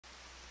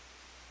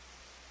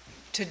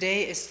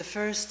Today is the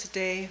first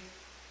day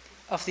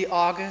of the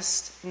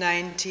August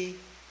 90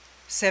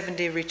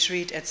 7-day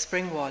retreat at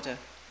Springwater.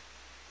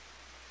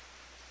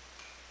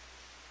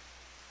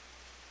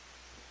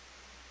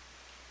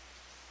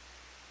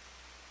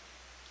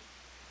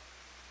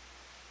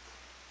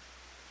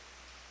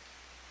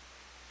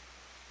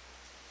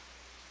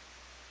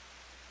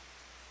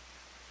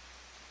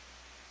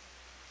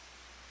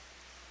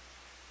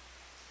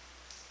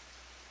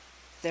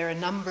 There are a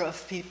number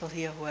of people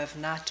here who have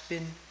not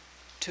been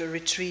to a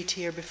retreat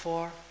here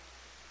before.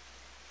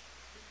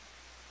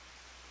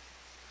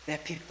 There are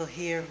people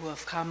here who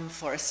have come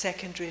for a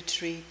second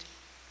retreat,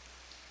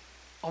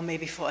 or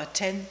maybe for a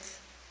 10th,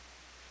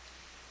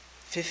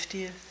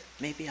 50th,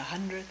 maybe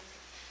 100th.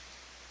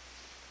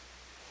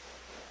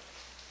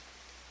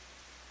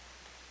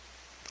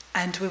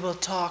 And we will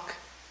talk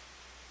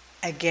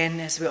again,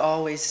 as we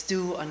always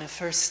do on the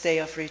first day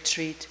of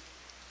retreat,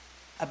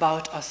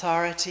 about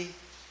authority,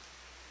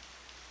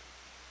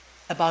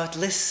 about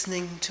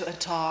listening to a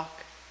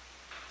talk.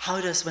 How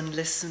does one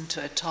listen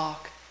to a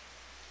talk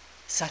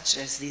such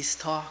as these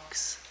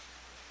talks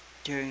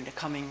during the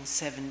coming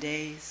 7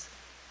 days?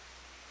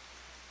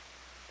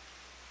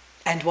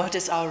 And what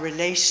is our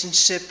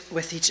relationship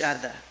with each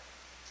other?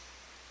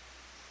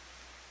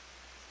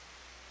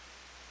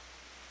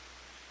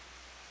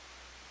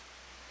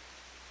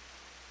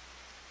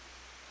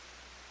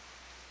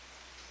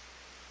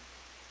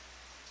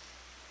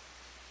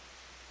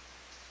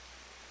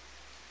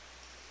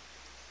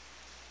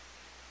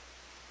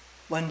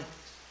 One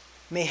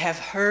may have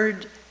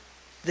heard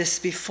this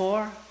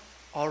before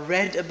or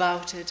read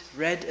about it,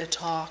 read a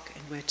talk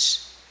in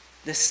which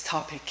this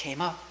topic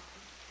came up.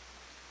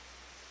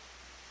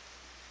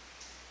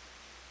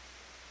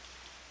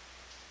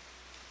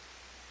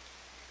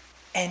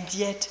 And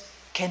yet,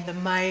 can the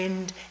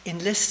mind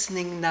in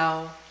listening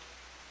now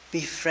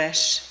be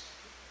fresh?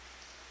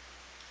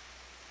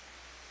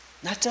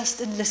 Not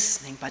just in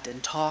listening, but in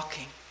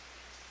talking.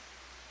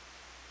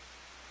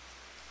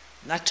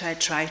 Not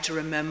try to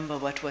remember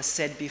what was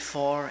said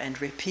before and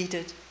repeat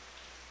it,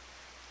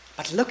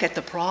 but look at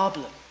the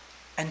problem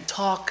and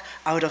talk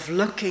out of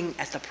looking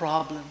at the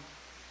problem.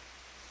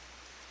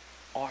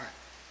 Or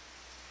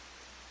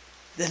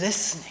the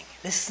listening.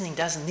 Listening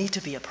doesn't need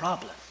to be a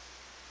problem.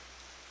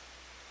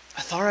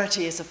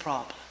 Authority is a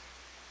problem.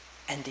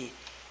 And the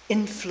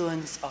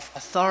influence of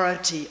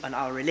authority on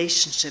our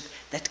relationship,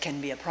 that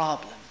can be a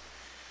problem.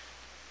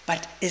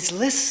 But is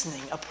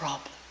listening a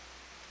problem?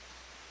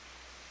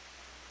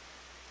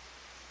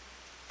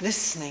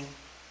 Listening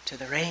to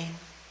the rain.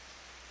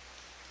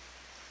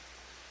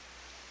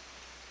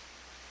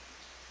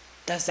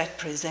 Does that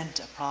present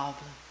a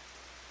problem?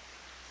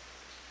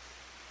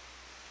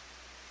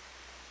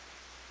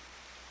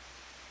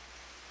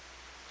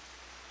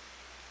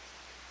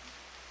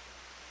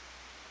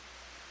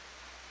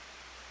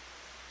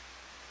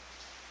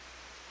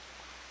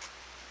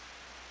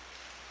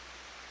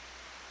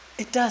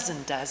 It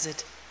doesn't, does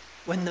it,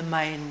 when the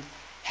mind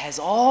has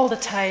all the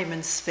time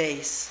and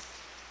space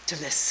to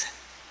listen?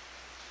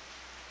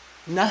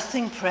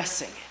 Nothing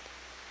pressing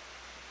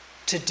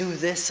it to do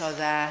this or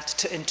that,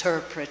 to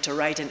interpret, to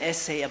write an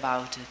essay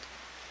about it.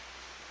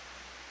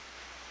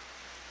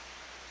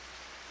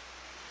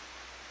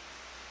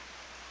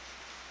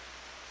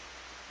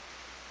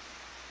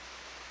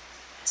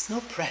 There's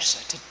no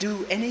pressure to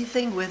do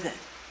anything with it,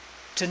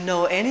 to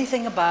know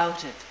anything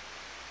about it.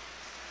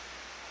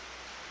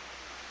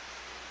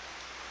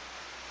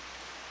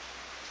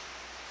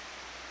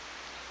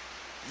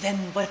 Then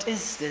what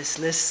is this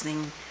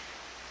listening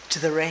to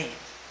the rain,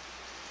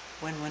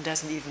 when one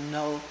doesn't even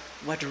know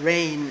what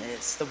rain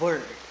is, the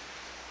word?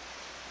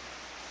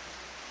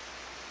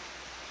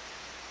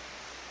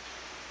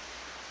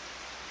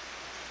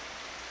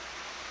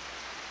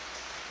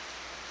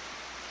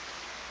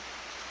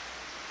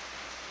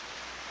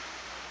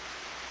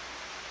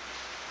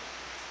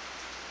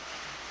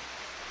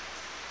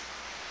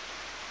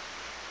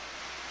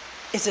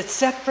 Is it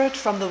separate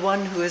from the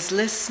one who is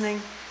listening,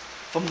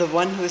 from the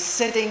one who is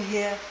sitting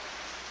here?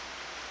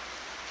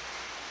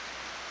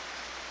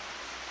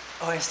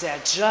 Or is there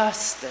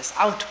just this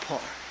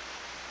outpour?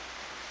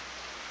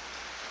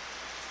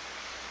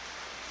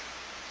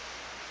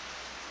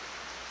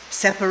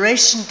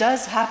 Separation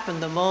does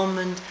happen the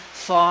moment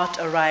thought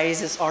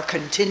arises or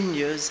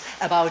continues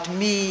about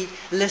me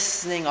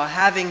listening or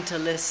having to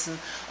listen,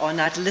 or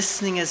not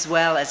listening as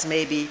well as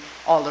maybe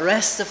all the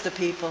rest of the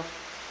people.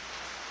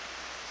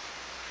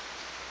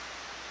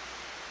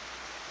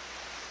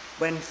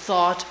 When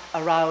thought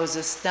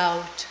arouses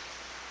doubt,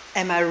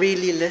 am I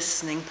really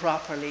listening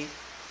properly?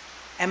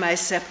 Am I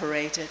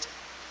separated?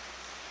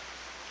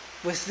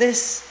 With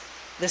this,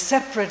 the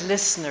separate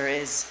listener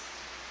is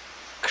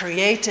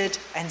created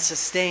and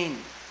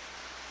sustained.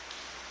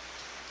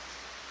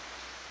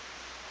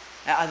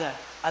 There are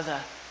other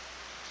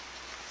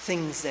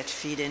things that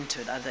feed into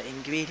it, other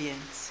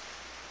ingredients.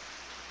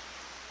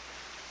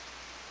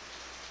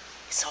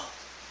 So,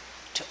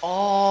 to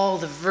all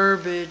the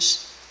verbiage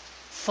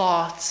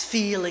thoughts,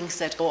 feelings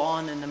that go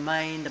on in the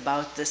mind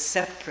about this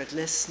separate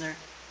listener,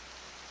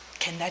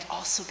 can that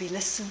also be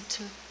listened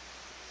to?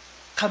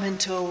 Come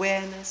into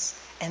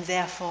awareness and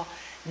therefore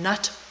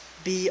not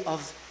be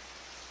of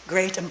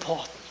great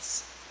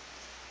importance.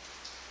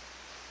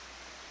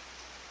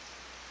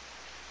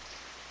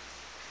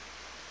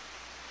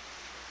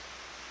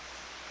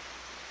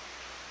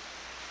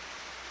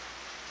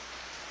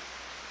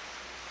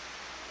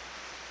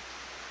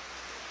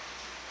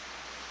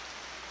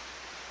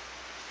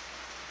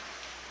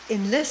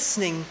 In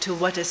listening to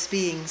what is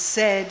being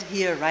said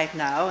here right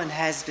now and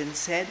has been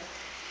said,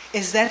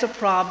 is that a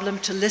problem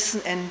to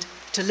listen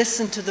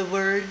to the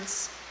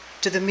words,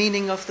 to the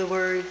meaning of the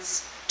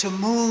words, to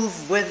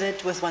move with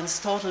it with one's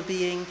total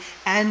being,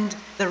 and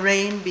the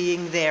rain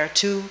being there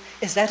too?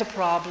 Is that a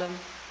problem?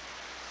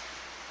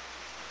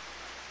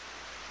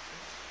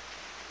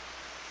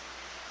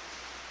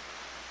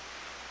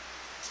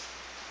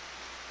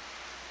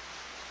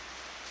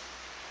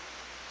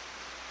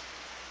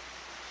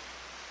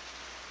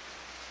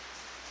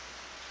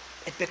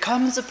 It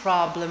becomes a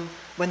problem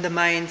when the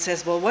mind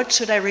says, well, what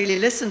should I really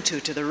listen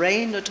to the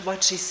rain or to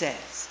what she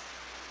says?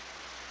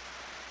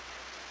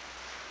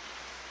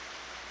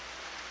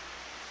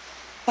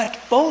 But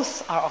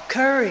both are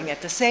occurring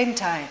at the same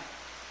time.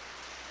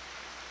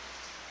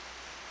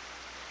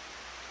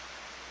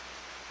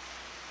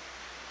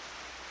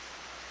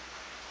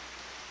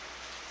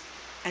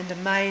 And a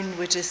mind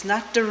which is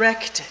not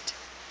directed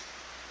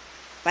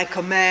by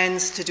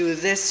commands to do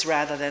this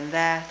rather than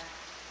that,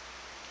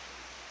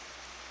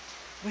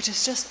 which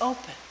is just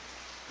open.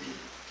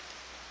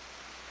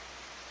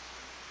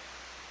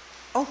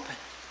 Open.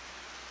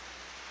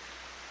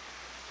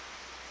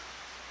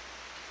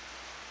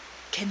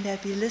 Can there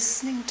be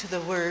listening to the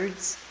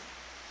words,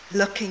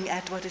 looking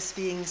at what is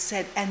being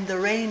said, and the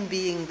rain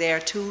being there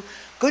too?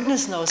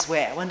 Goodness knows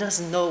where. One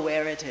doesn't know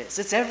where it is.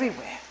 It's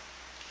everywhere.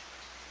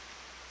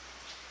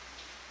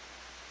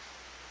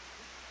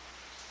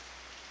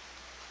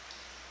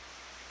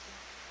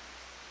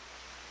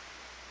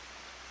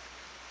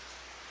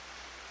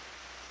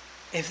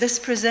 If this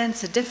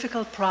presents a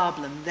difficult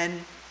problem,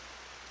 then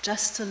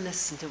just to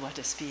listen to what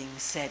is being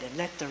said and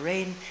let the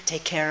rain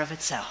take care of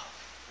itself.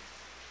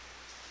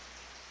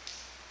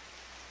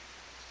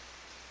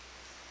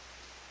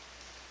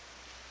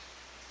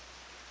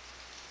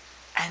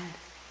 And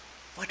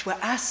what we're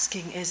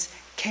asking is,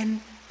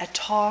 can a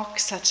talk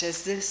such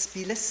as this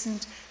be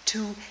listened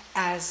to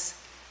as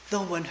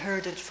though one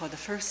heard it for the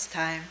first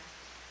time?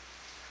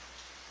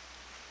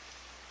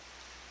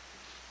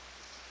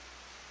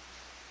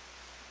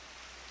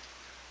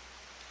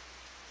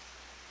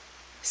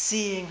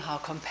 Seeing how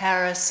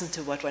comparison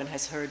to what one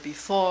has heard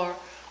before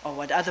or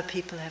what other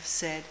people have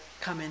said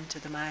come into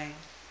the mind.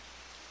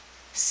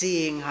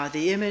 Seeing how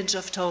the image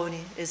of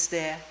Toni is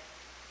there.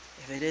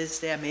 If it is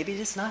there, maybe it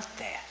is not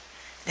there.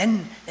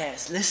 Then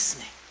there's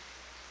listening.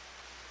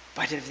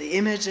 But if the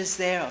image is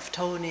there of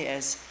Toni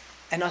as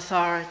an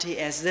authority,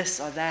 as this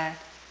or that,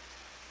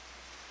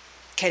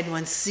 can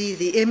one see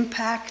the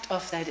impact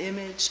of that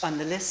image on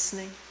the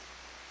listening?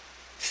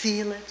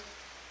 Feel it?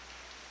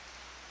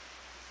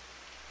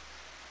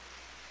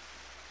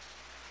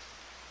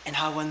 And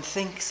how one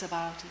thinks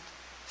about it,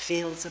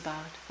 feels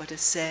about what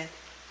is said.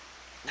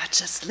 Not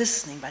just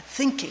listening, but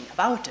thinking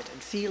about it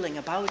and feeling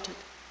about it.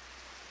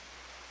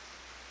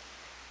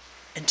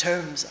 In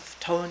terms of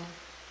Toni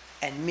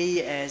and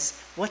me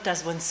as, what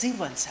does one see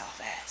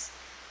oneself as?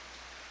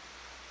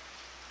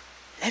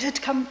 Let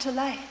it come to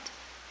light.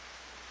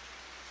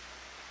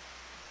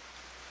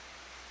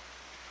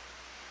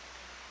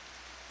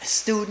 A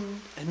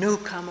student, a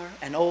newcomer,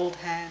 an old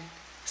hand,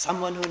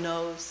 someone who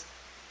knows.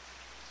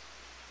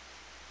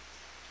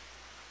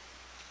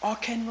 Or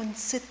can one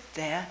sit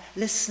there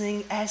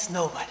listening as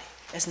nobody,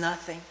 as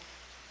nothing?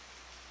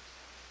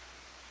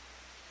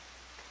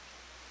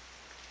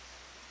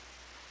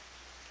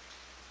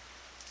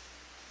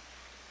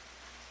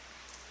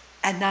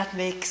 And not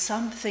make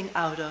something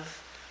out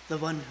of the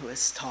one who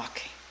is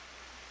talking.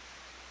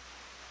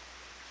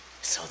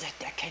 So that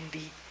there can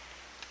be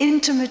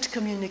intimate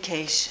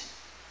communication.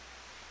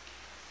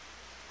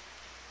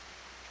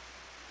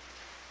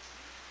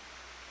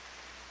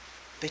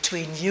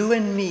 Between you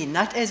and me,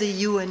 not as a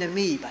you and a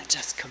me, but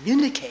just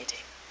communicating,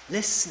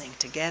 listening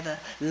together,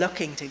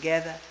 looking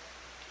together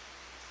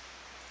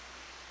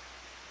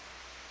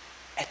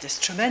at this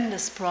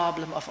tremendous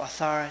problem of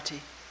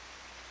authority.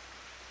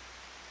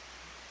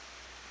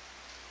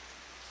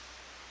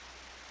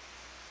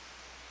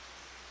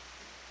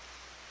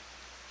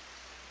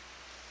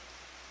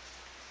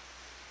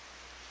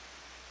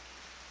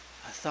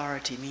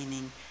 Authority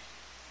meaning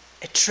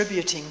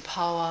attributing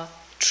power,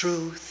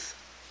 truth,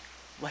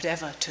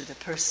 whatever to the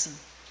person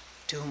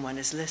to whom one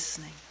is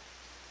listening.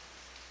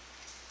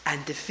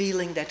 And the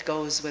feeling that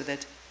goes with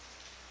it.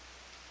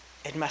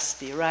 It must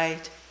be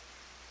right.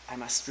 I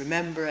must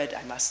remember it.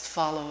 I must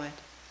follow it.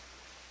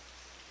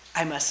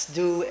 I must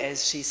do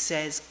as she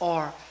says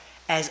or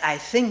as I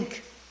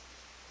think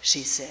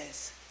she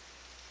says.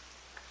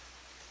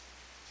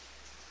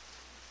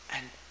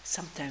 And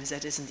sometimes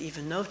that isn't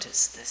even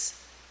noticed,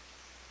 this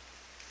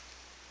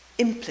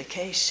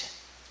implication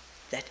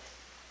that,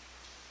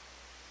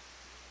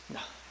 no,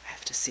 I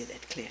have to say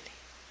that clearly.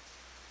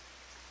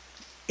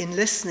 In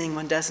listening,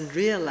 one doesn't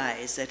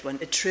realize that one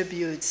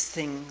attributes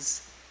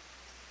things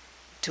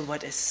to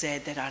what is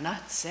said that are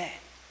not said.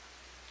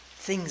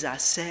 Things are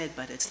said,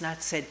 but it's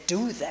not said,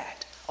 do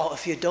that, or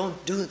if you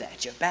don't do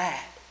that, you're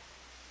bad.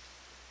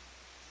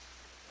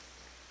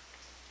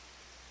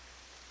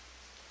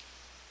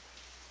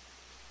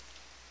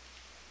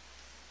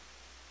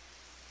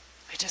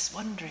 We're just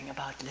wondering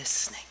about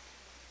listening.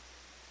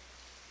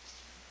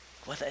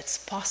 Whether it's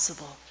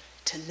possible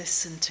to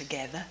listen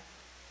together,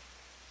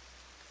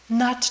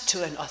 not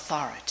to an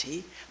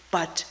authority,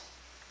 but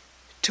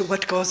to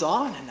what goes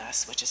on in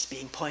us, which is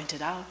being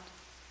pointed out.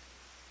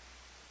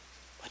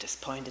 What is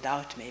pointed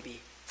out may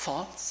be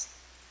false.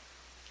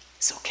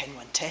 So can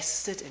one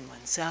test it in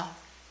oneself?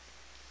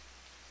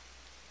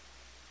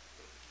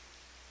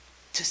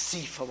 To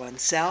see for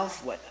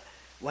oneself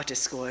what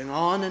is going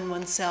on in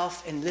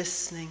oneself in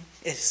listening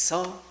is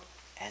so,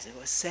 as it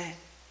was said,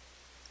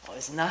 or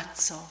is not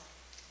so.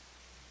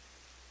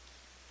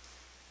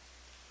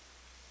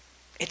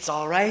 It's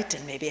all right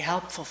and may be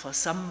helpful for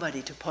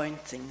somebody to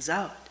point things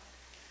out.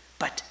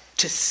 But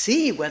to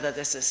see whether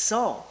this is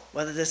so,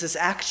 whether this is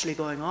actually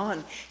going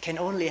on, can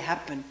only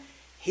happen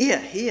here,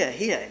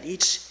 in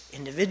each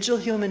individual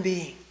human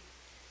being.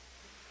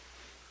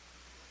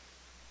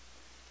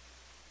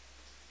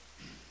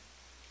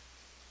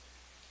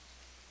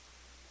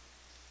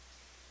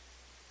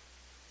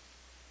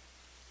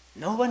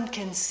 No one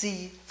can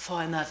see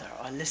for another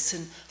or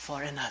listen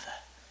for another.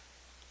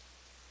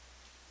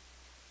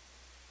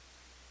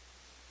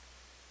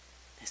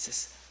 This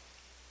is,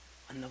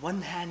 on the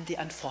one hand, the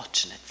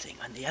unfortunate thing.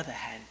 On the other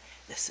hand,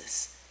 this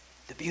is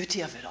the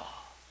beauty of it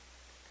all.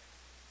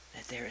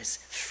 That there is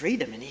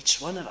freedom in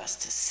each one of us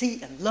to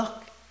see and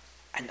look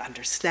and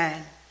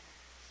understand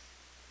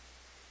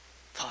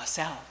for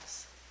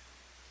ourselves.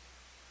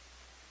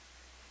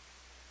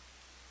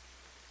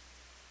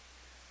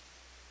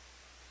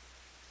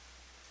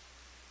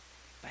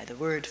 By the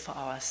word for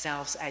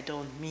ourselves, I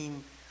don't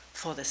mean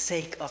for the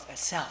sake of a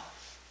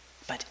self,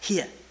 but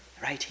here,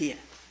 right here,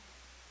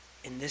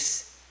 in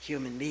this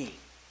human being.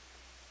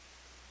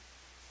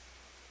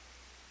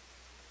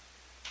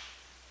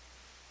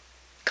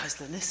 Because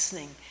the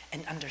listening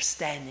and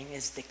understanding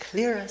is the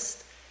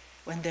clearest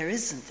when there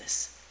isn't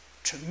this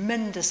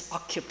tremendous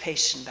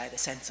occupation by the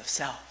sense of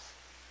self.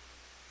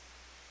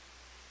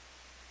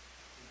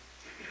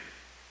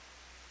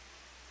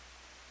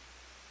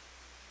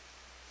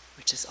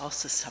 Which is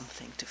also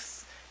something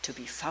to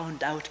be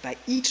found out by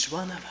each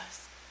one of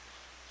us.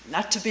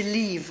 Not to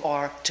believe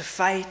or to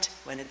fight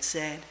when it's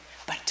said,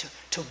 but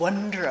to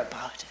wonder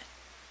about it.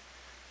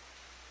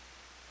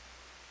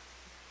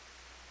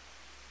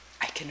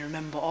 I can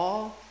remember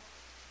all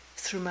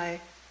through my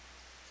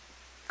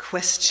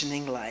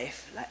questioning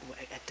life,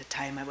 at the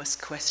time I was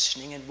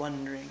questioning and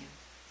wondering, and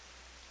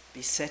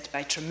beset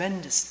by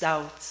tremendous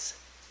doubts.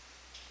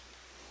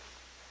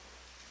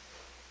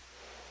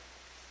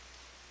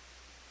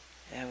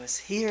 There was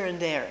here and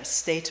there a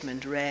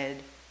statement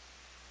read,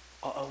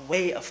 or a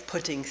way of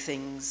putting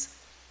things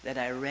that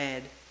I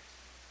read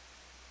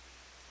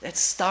that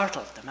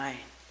startled the mind.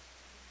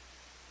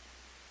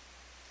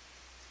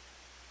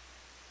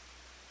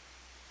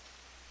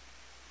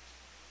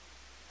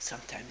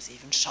 Sometimes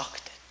even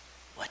shocked it.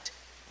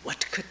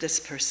 What could this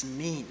person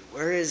mean?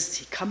 Where is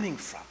he coming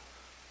from?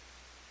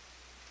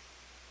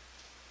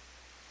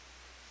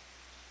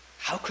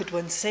 How could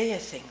one say a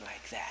thing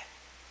like that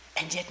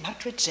and yet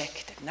not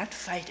reject it, not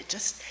fight it,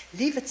 just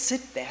leave it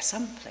sit there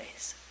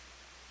someplace?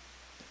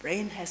 The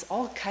brain has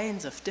all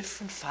kinds of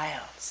different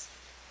files.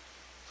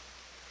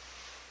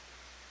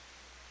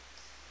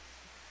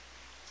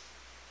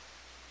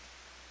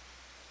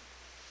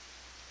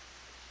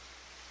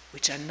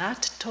 Which are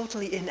not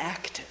totally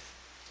inactive,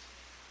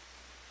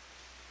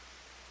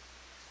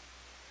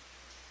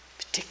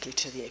 particularly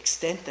to the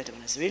extent that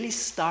one is really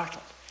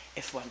startled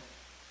if one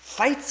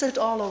fights it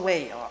all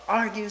away or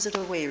argues it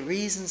away,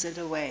 reasons it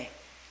away.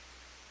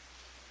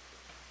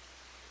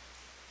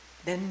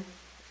 Then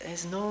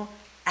there's no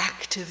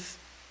active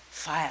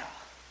file.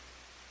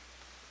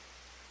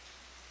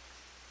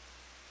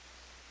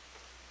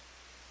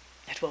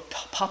 That will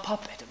pop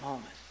up at a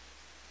moment.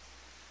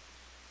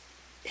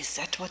 Is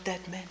that what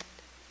that meant?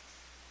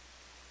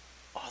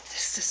 Or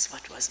this is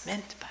what was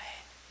meant by it?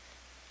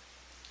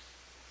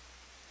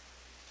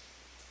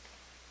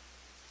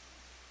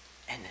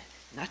 And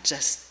not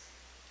just,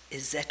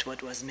 is that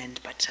what was meant,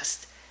 but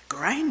just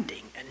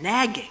grinding and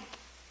nagging.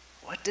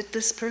 What did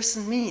this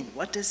person mean?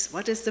 What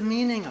is the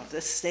meaning of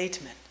this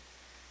statement?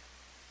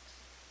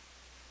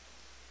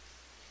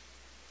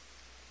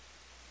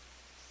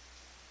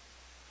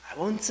 I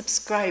won't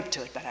subscribe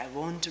to it, but I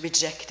won't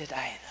reject it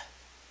either.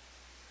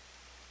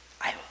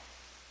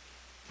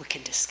 We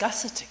can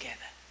discuss it together.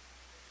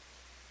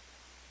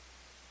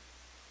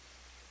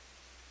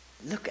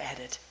 Look at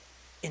it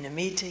in a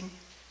meeting.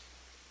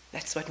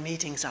 That's what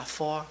meetings are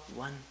for.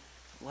 One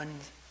one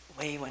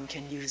way one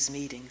can use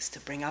meetings to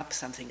bring up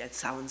something that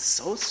sounds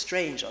so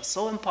strange or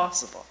so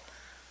impossible.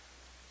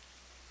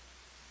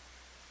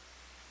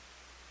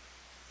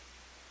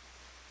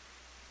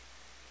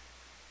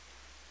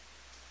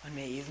 One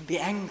may even be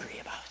angry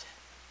about it.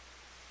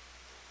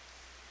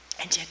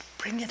 And yet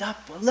bring it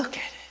up, we'll look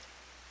at it.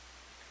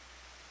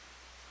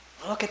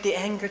 We'll look at the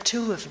anger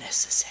too if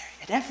necessary,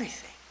 at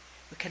everything.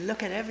 We can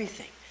look at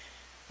everything.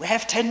 We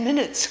have 10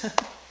 minutes.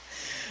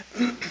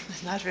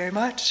 It's not very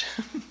much.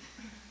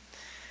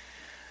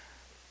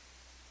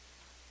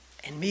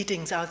 In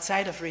meetings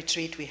outside of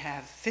retreat, we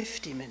have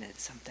 50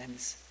 minutes.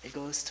 Sometimes it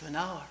goes to an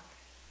hour.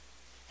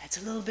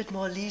 It's a little bit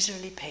more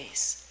leisurely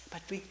pace.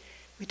 But we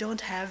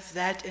don't have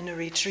that in a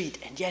retreat.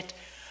 And yet,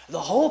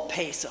 the whole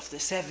pace of the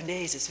 7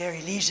 days is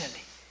very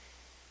leisurely.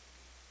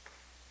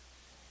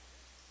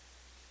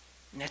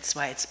 And that's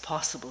why it's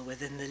possible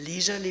within the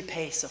leisurely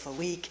pace of a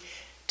week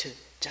to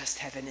just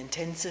have an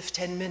intensive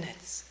 10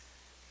 minutes.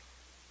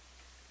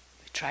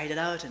 We tried it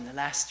out in the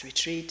last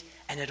retreat,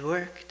 and it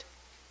worked.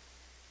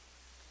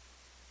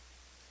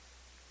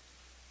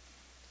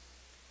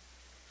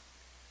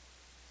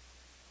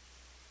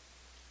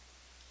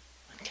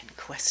 One can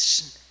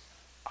question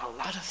a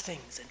lot of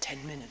things in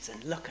 10 minutes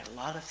and look at a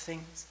lot of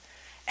things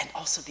and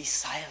also be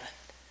silent.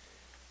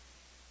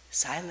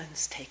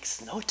 Silence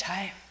takes no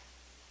time.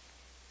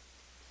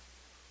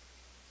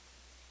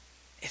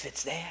 If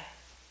it's there.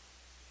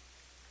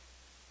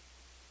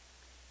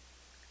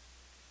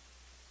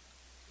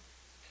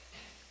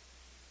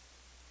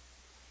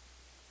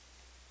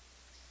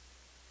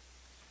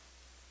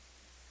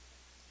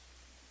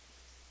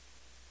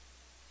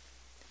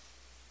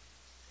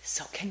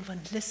 So can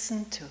one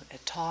listen to a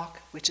talk,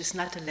 which is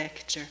not a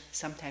lecture?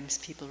 Sometimes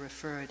people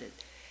refer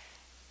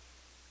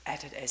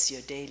at it as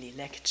your daily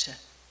lecture.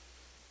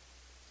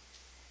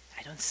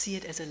 I don't see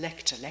it as a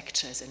lecture.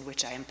 Lecture is in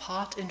which I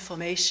impart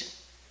information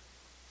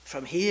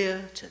from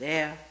here to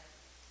there,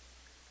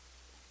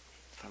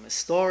 from a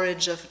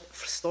storehouse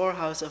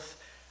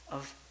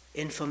of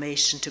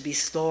information to be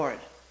stored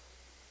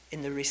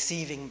in the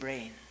receiving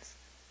brains.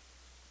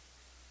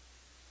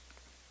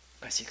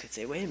 Because you could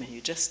say, wait a minute,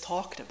 you just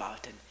talked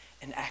about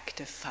an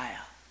active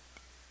file.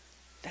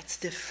 That's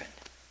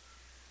different.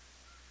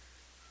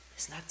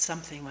 It's not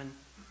something one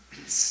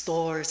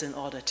stores in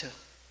order to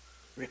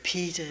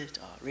repeat it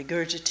or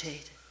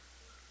regurgitate it,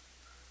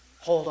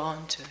 hold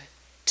on to it,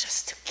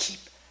 just to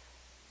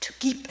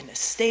keep in a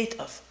state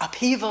of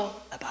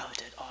upheaval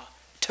about it, or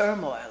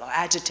turmoil, or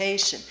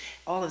agitation.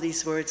 All of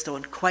these words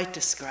don't quite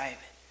describe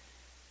it.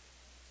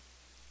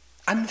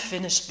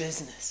 Unfinished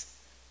business.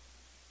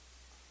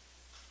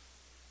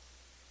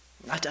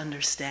 Not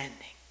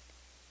understanding.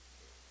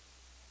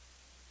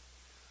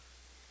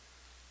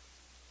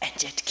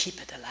 And yet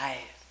keep it alive.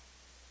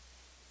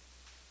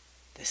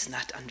 This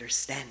not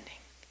understanding.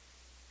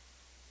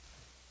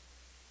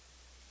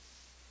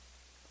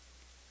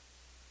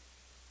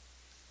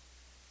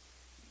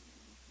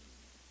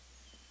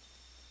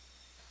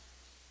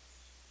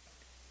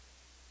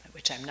 By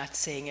which I'm not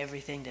saying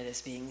everything that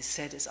is being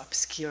said is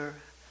obscure.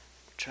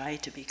 Try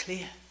to be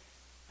clear.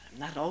 But I'm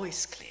not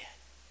always clear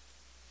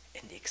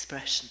in the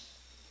expression.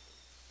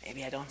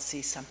 Maybe I don't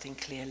see something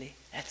clearly.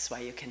 That's why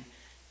you can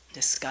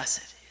discuss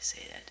it. You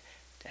say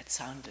that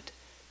sounded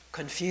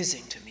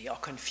confusing to me or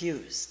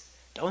confused.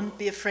 Don't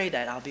be afraid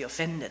that I'll be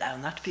offended. I'll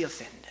not be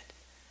offended.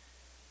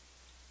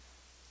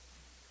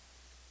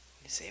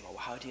 You say, well,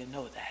 how do you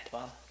know that?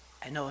 Well,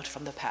 I know it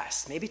from the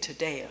past. Maybe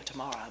today or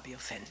tomorrow I'll be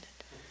offended.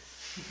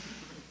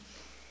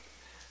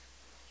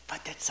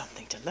 But that's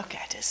something to look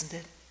at, isn't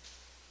it?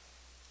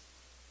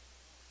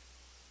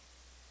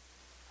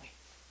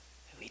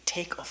 We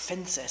take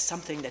offense as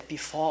something that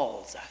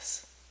befalls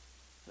us,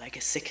 like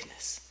a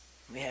sickness.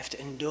 We have to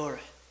endure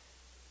it.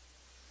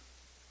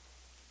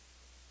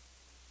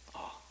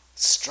 Or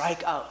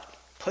strike out,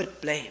 put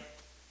blame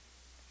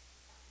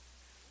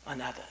on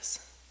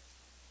others,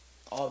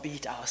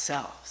 albeit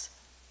ourselves.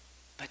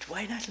 But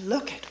why not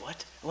look at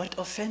what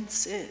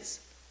offense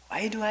is?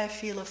 Why do I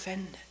feel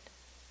offended,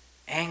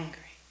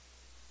 angry,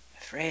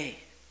 afraid?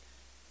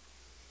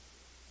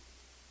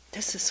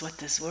 This is what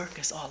this work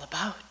is all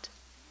about.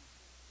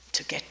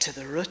 To get to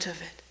the root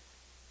of it.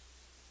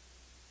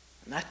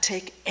 Not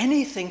take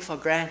anything for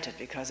granted,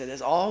 because it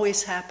has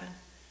always happened.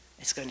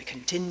 It's going to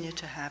continue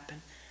to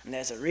happen. And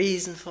there's a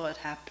reason for it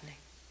happening.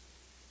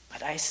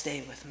 But I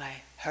stay with my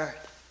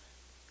hurt.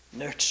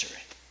 Nurture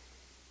it.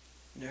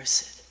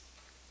 Nurse it.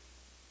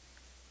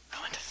 I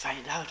want to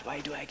find out,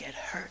 why do I get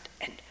hurt?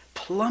 And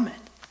plumb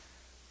it.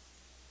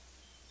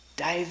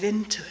 Dive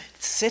into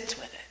it. Sit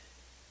with it.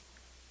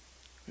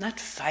 Not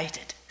fight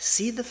it.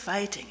 See the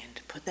fighting and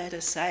put that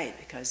aside,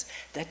 because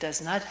that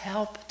does not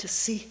help to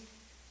see.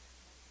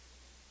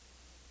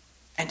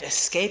 And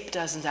escape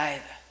doesn't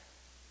either.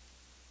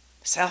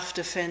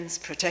 Self-defense,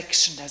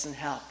 protection doesn't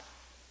help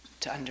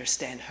to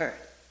understand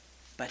hurt.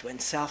 But when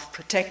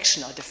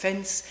self-protection or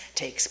defense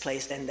takes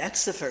place, then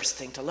that's the first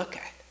thing to look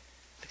at,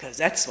 because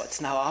that's what's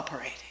now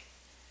operating.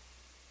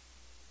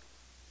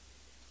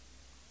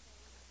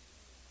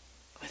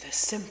 With is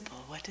simple.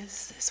 What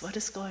is this? What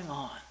is going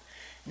on?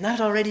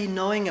 Not already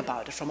knowing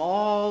about it from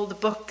all the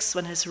books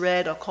one has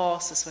read or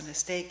courses one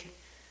has taken,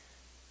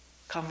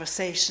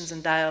 conversations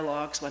and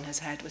dialogues one has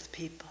had with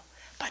people,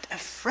 but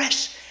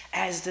afresh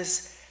as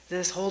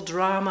this whole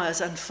drama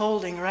is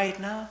unfolding right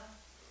now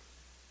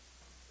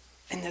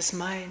in this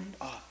mind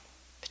or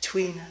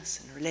between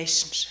us in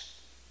relationship.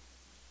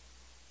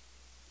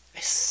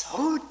 It's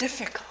so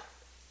difficult,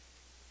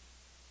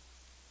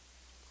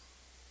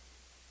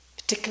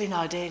 particularly in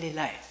our daily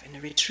life. In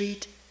a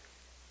retreat,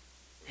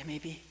 there may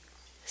be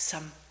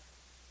some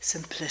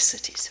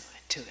simplicity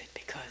to it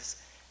because,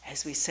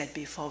 as we said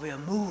before, we are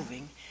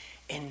moving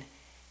in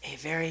a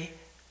very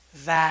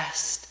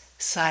vast,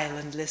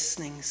 silent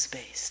listening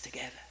space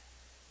together.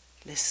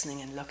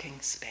 Listening and looking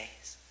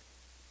space,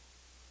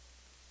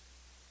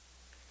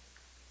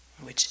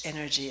 in which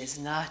energy is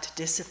not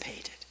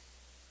dissipated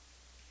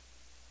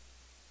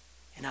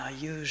in our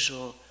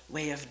usual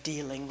way of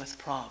dealing with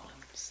problems.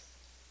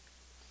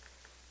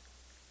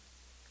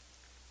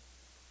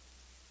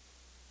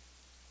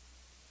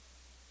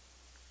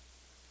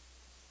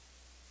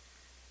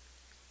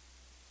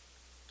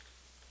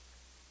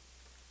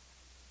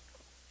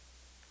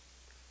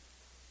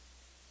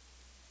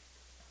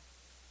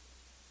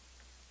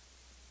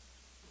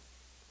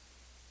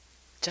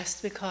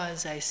 Just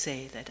because I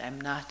say that I'm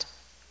not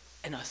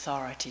an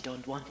authority,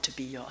 don't want to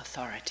be your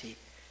authority,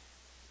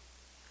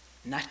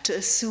 not to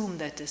assume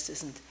that this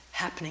isn't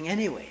happening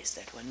anyways,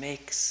 that one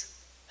makes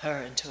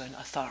her into an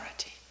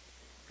authority.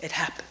 It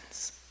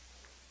happens.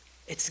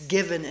 It's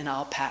given in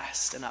our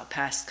past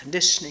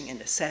conditioning, in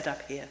the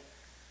setup here.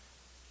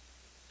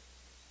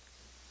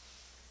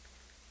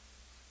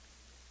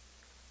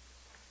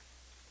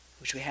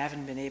 Which we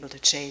haven't been able to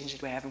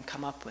change, we haven't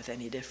come up with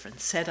any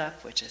different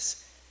setup, which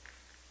is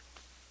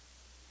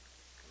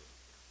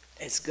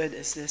as good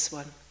as this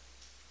one.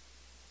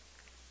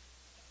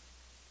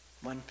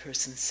 One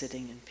person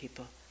sitting and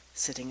people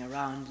sitting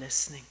around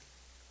listening.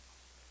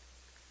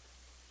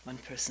 One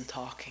person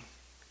talking.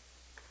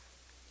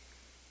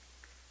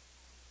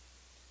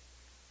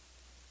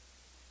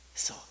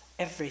 So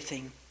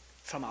everything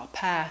from our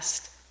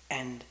past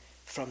and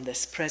from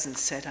this present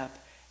setup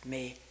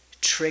may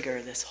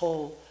trigger this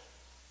whole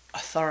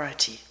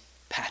authority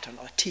pattern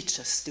or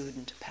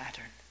teacher-student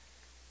pattern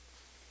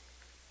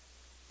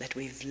that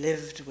we've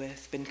lived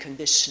with, been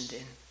conditioned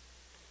in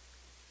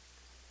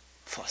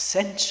for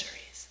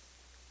centuries,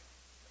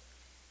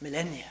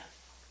 millennia.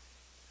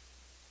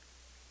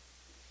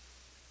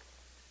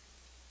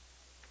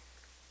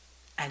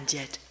 And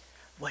yet,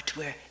 what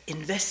we're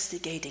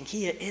investigating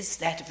here is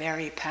that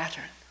very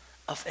pattern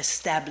of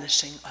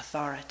establishing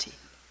authority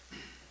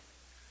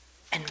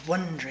and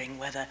wondering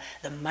whether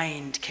the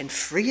mind can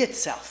free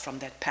itself from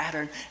that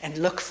pattern and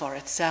look for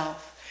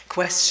itself,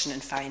 question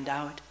and find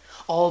out,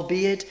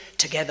 albeit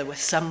together with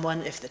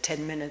someone if the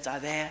 10 minutes are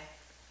there,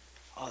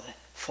 or the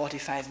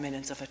 45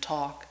 minutes of a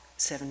talk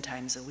 7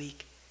 times a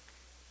week,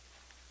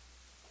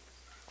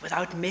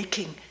 without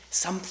making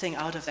something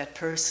out of that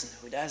person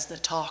who does the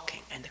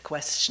talking and the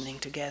questioning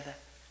together.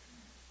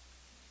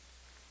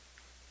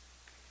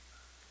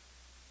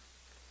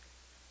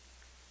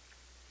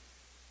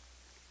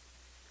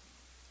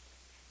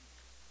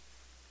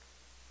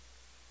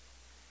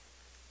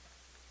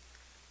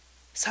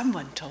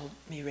 Someone told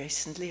me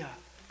recently, or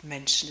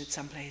mentioned it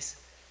someplace,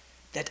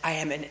 that I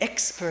am an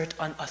expert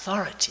on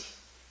authority.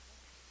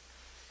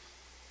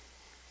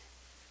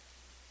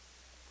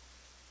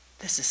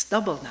 This is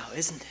double now,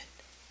 isn't it?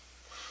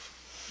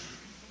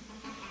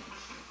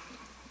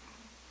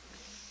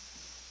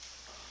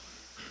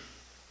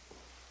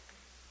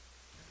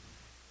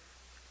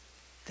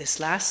 This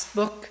last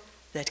book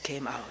that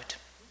came out,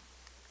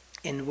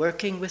 in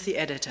working with the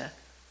editor,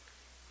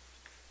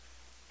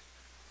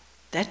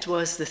 that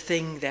was the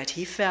thing that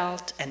he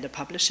felt and the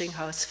publishing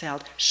house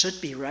felt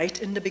should be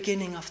right in the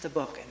beginning of the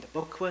book. And the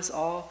book was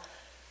all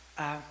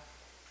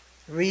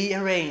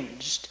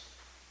rearranged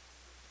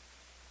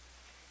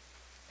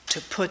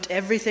to put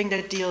everything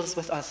that deals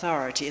with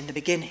authority in the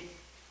beginning,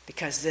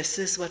 because this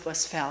is what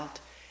was felt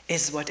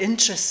is what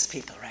interests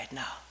people right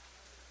now.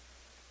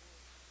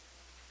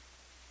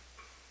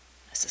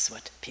 This is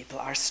what people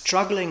are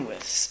struggling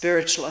with: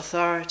 spiritual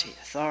authority,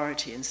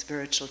 authority in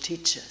spiritual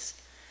teachers,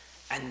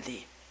 and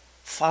the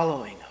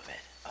following of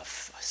it,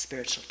 of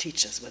spiritual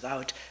teachers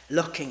without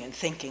looking and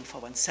thinking for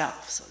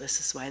oneself. So this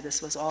is why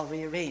this was all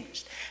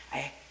rearranged.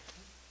 I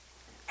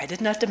did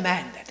not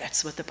demand that.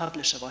 That's what the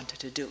publisher wanted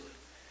to do.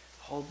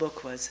 The whole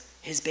book was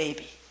his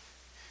baby.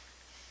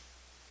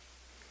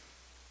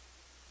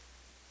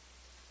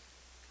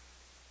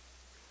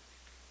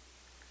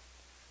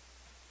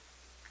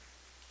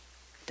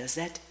 Does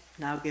that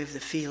now give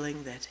the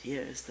feeling that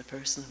here is the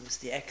person who's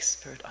the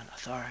expert on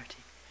authority?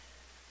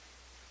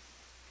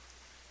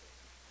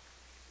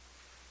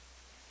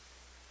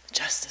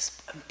 Just as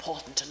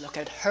important to look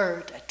at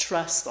hurt, at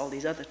trust, all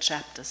these other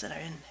chapters that are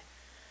in there.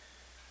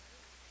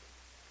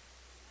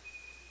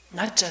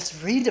 Not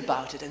just read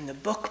about it in the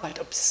book, but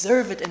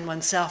observe it in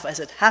oneself as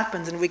it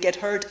happens, and we get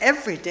hurt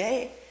every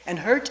day. and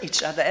hurt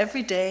each other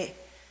every day.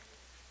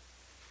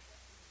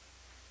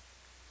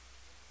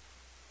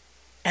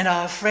 And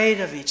are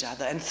afraid of each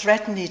other and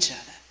threaten each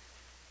other,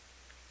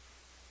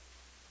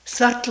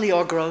 subtly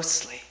or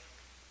grossly.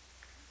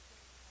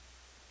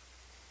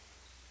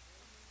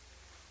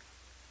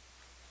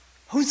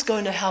 Who's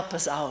going to help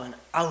us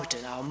out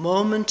in our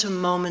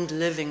moment-to-moment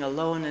living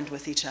alone and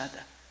with each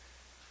other?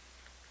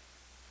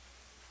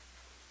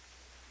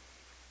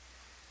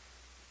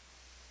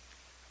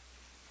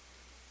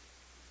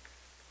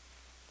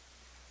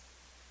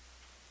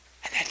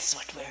 And that's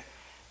what we're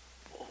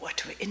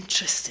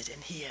interested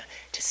in here,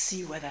 to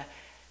see whether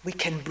we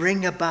can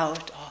bring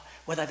about, or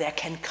whether there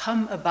can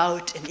come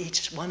about in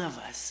each one of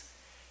us,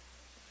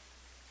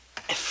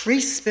 a free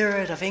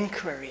spirit of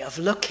inquiry, of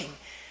looking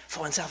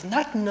for oneself,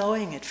 not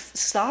knowing it,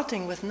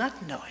 starting with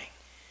not knowing,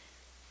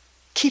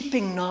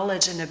 keeping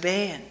knowledge in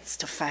abeyance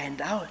to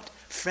find out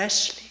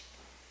freshly,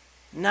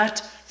 not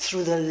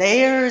through the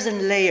layers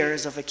and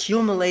layers of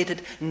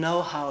accumulated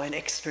know-how and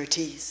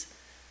expertise,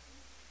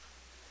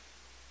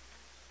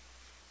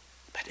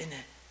 but in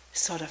a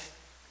sort of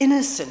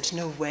innocent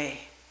new way.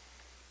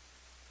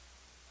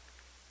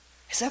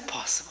 Is that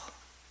possible?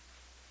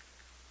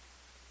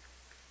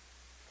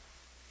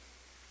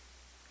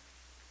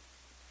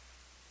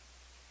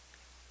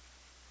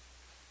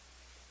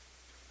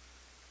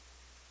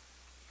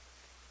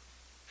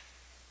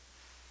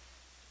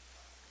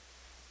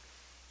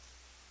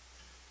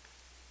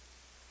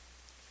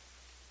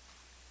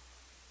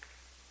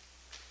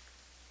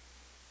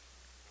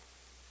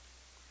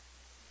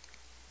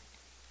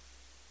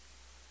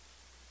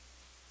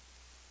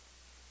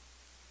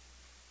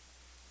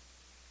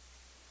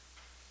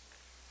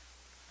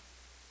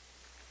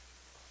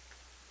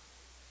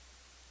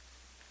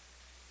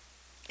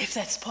 If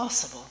that's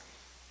possible,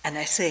 and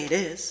I say it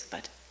is,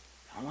 but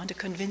I don't want to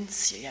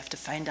convince you, you have to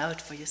find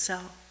out for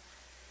yourself.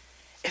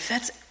 If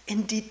that's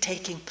indeed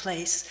taking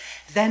place,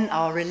 then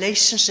our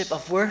relationship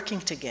of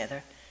working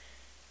together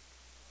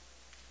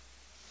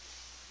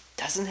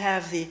doesn't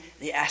have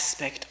the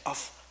aspect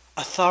of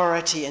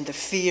authority and the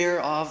fear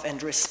of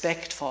and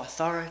respect for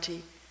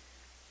authority.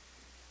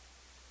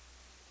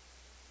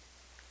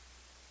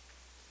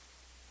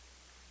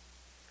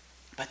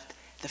 But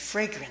the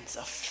fragrance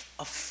of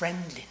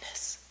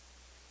friendliness,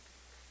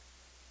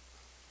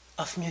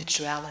 of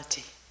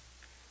mutuality,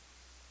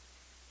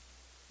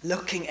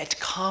 looking at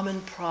common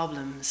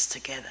problems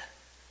together.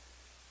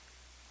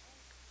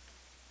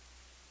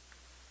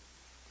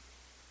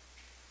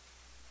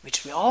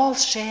 Which we all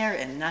share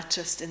in, not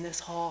just in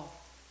this hall,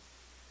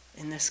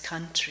 in this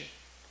country,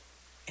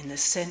 in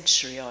this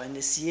century, or in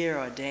this year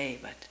or day,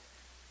 but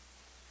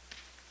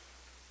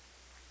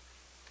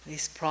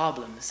these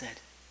problems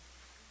that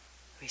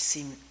we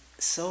seem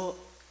so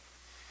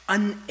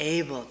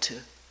unable to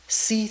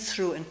see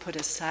through and put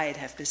aside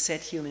have beset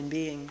human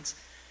beings,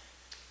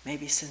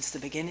 maybe since the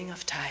beginning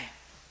of time.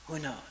 Who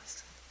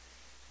knows?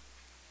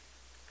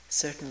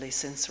 Certainly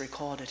since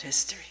recorded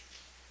history.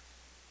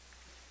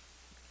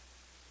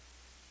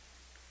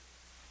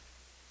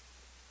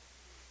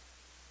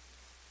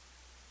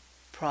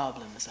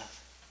 Problems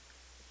of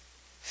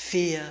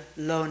fear,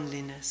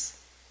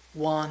 loneliness,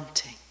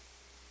 wanting,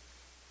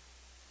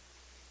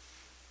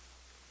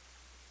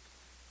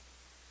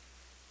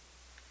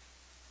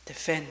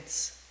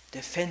 defense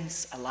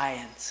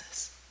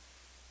alliances,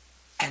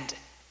 and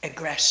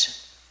aggression.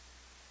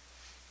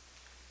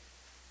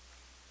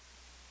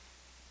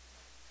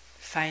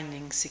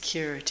 Finding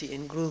security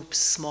in groups,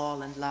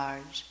 small and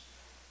large,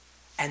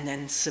 and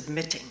then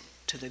submitting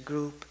to the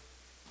group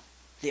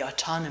the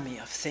autonomy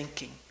of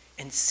thinking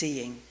and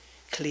seeing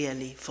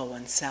clearly for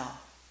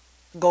oneself.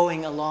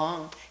 Going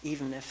along,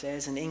 even if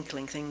there's an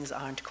inkling things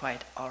aren't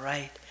quite all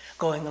right,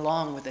 going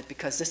along with it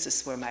because this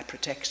is where my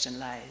protection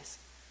lies.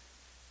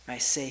 My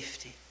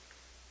safety,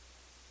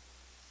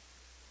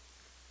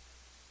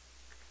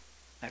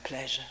 my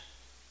pleasure.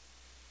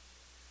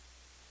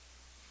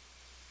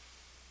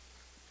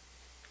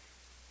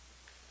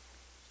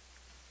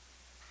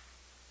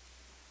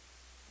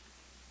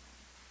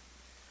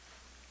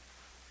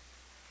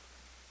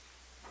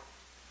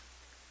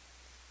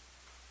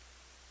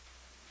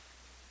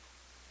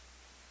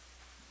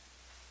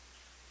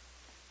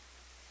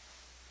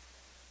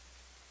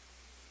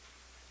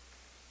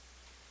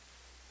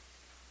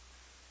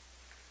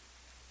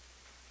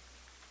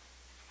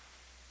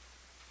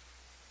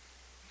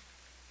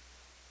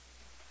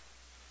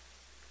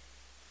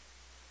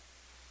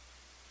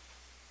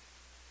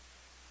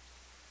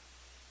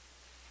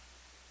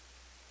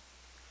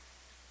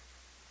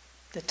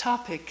 The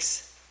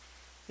topics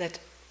that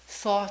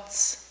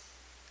thoughts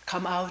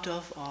come out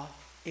of or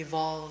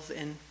evolve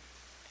in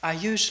are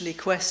usually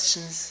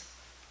questions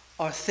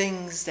or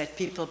things that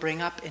people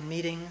bring up in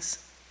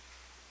meetings.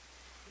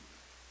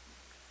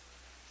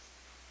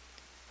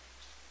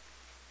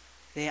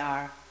 They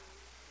are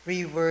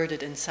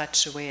reworded in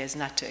such a way as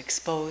not to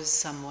expose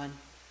someone.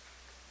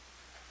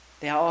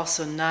 They are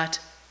also not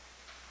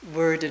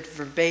worded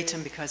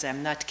verbatim because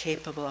I'm not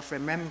capable of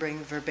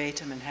remembering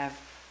verbatim and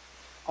have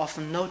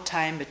often no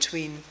time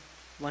between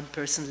one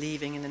person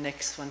leaving and the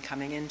next one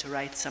coming in to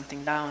write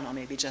something down, or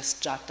maybe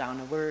just jot down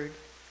a word.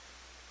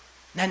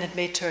 Then it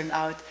may turn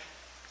out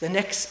the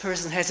next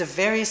person has a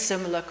very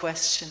similar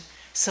question.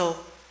 So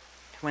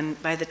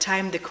by the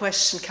time the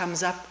question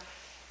comes up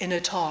in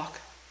a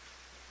talk,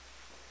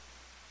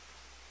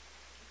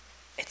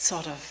 it's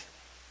sort of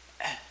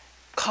a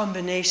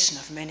combination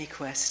of many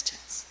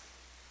questions,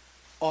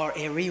 or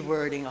a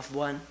rewording of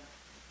one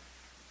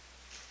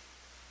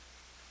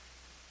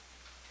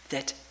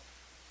that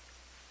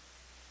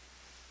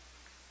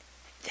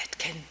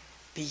can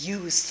be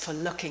used for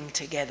looking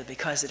together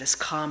because it is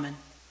common.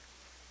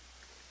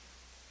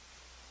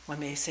 One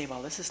may say,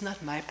 well, this is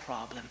not my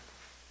problem.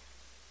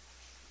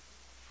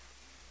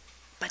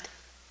 But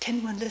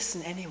can one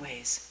listen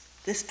anyways?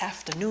 This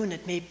afternoon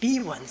it may be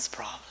one's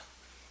problem.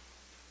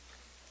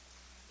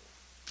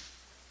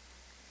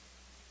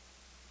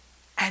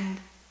 And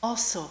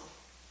also,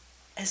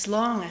 as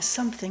long as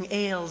something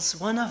ails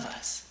one of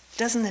us,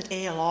 doesn't it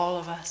ail all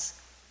of us?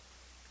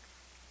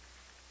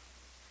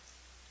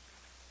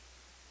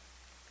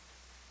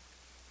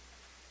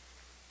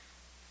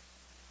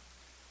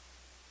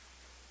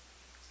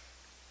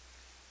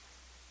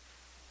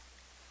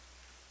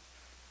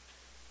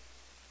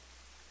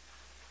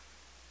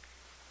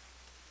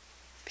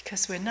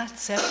 Because we're not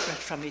separate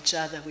from each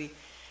other. We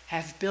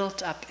have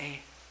built up a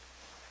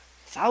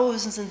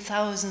thousands and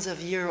thousands of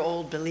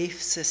year-old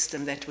belief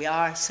system that we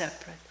are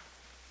separate,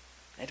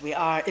 that we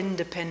are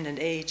independent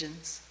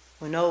agents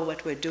who know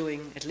what we're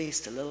doing at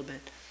least a little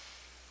bit,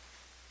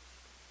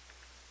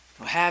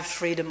 who have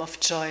freedom of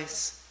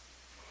choice.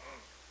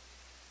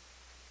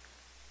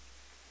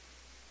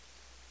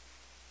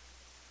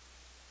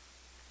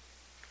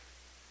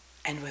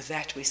 And with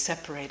that we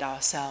separate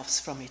ourselves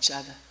from each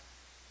other.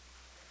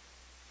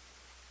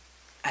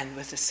 And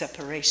with the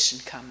separation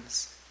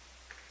comes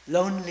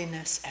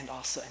loneliness and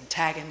also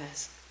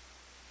antagonism,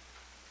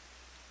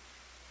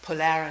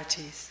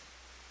 polarities.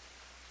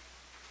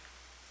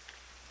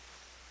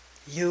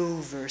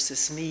 You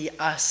versus me,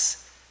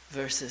 us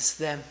versus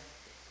them.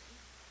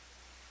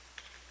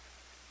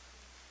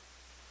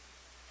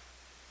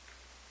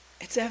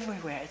 It's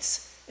everywhere.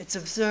 It's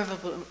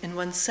observable in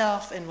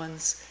oneself, in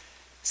one's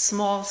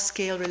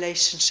small-scale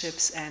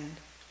relationships, and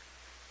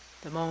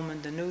the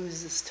moment the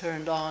news is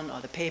turned on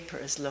or the paper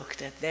is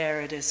looked at,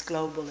 there it is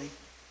globally.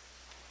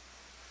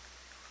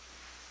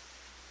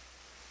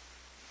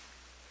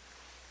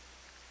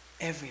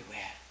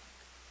 Everywhere.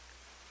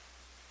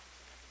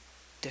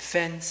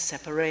 Defense,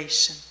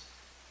 separation,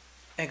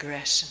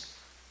 aggression.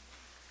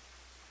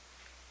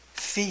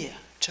 Fear,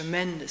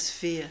 tremendous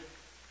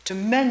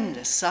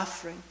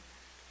suffering.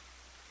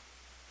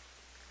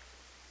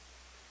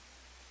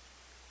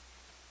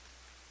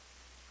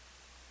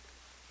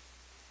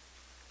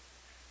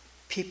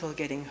 People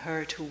getting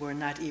hurt who were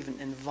not even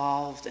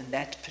involved in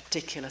that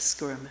particular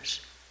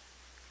skirmish,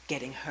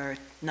 getting hurt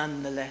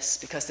nonetheless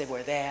because they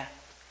were there.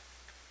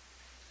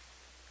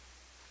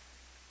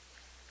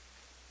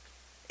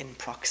 In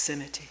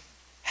proximity,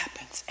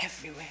 happens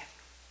everywhere.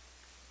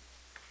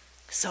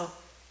 So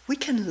we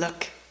can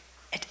look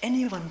at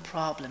any one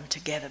problem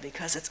together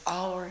because it's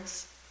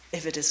ours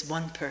if it is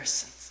one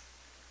person's,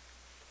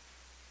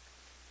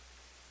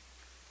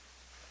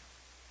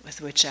 with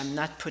which I'm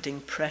not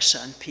putting pressure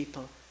on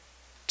people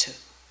to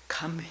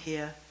come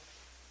here.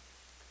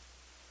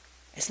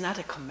 It's not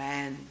a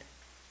command,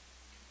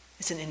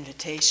 it's an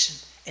invitation,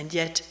 and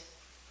yet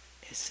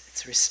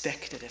it's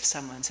respected if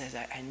someone says,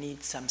 I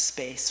need some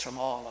space from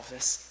all of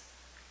this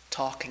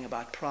talking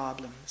about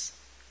problems.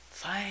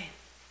 Fine.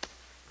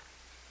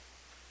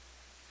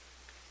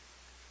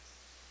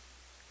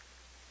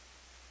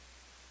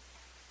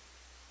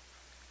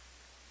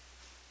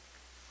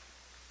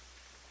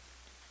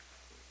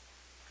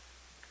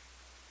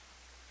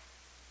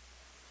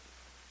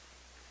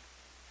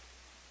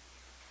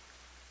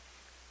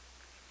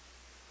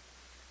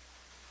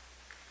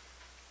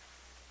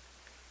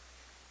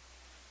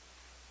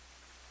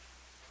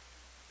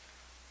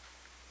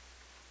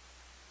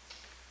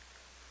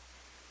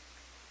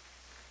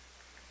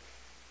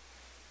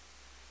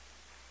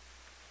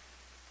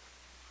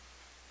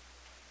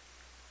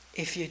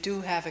 If you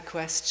do have a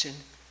question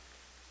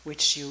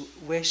which you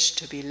wish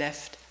to be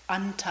left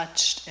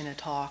untouched in a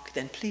talk,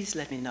 then please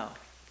let me know,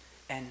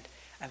 and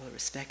I will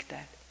respect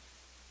that.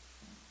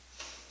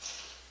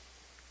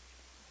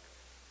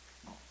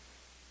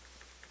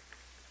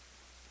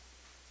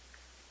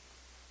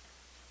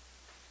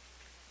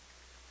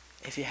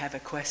 If you have a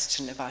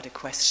question about a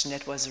question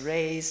that was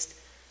raised,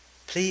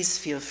 please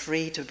feel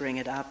free to bring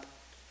it up.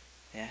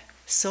 Yeah.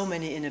 So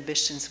many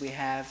inhibitions we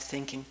have,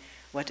 thinking,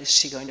 what is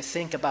she going to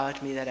think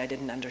about me that I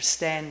didn't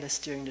understand this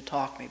during the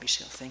talk? Maybe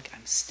she'll think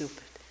I'm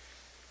stupid.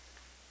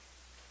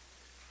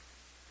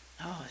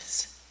 Oh,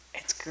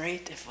 it's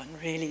great if one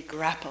really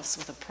grapples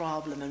with a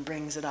problem and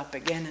brings it up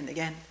again and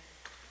again.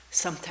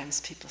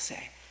 Sometimes people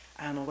say,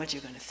 I don't know what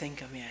you're going to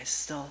think of me. I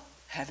still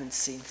haven't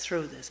seen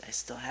through this. I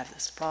still have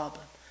this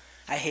problem.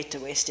 I hate to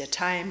waste your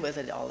time with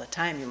it all the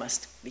time. You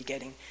must be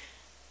getting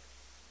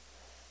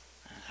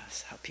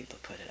That's how people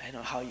put it. I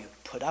don't know how you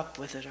put up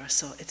with it or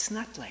so. It's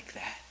not like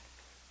that.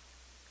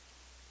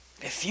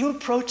 If you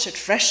approach it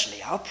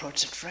freshly, I'll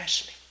approach it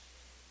freshly.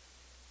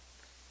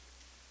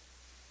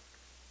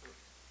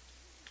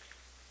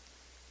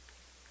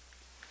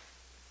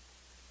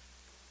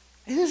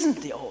 It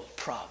isn't the old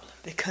problem,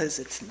 because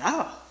it's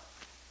now.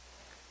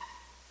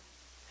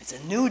 It's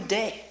a new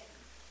day,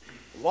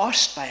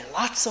 washed by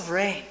lots of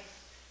rain.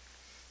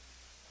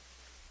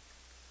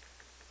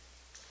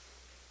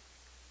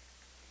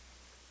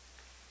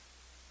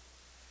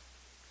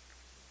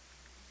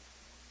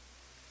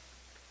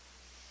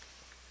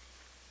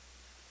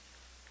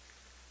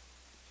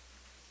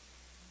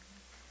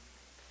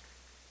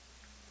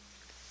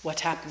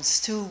 What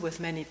happens too with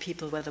many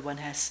people, whether one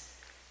has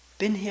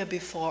been here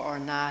before or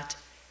not,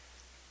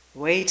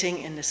 waiting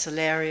in the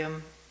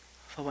solarium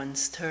for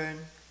one's turn.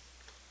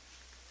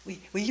 We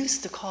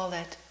used to call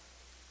that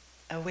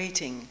a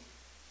waiting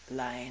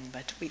line,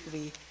 but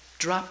we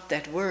dropped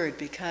that word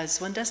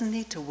because one doesn't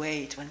need to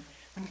wait. One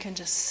can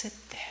just sit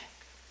there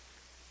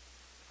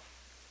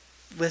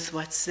with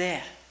what's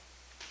there.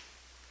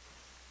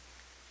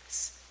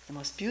 It's the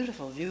most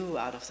beautiful view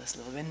out of those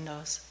little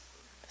windows.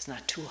 It's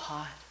not too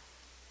hot.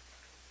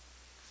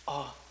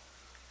 Or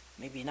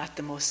maybe not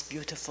the most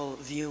beautiful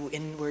view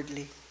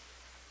inwardly,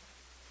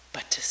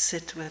 but to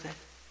sit with it.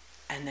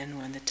 And then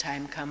when the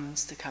time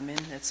comes to come in,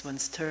 that's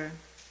one's turn.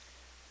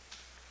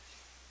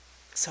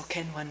 So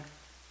can one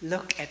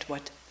look at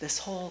what this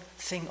whole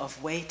thing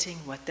of waiting,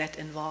 what that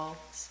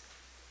involves?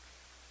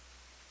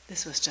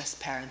 This was just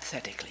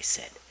parenthetically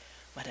said.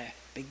 What I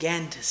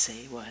began to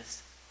say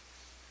was,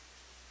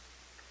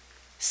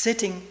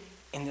 sitting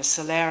in the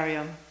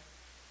solarium,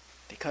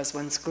 because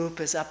one's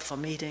group is up for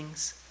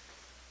meetings,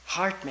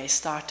 heart may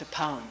start to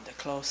pound the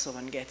closer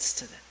one gets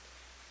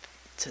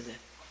to the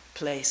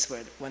place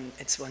where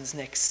it's one's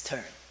next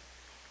turn.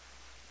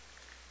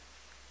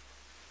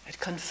 It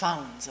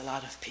confounds a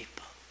lot of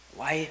people.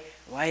 Why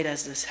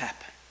does this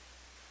happen?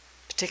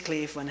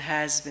 Particularly if one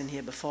has been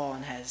here before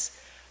and has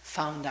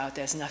found out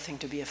there's nothing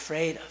to be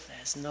afraid of.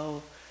 There's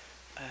no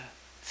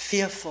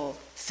fearful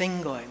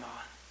thing going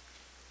on.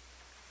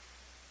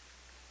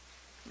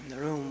 In the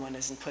room, one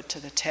isn't put to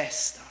the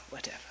test or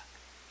whatever.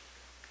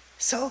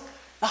 So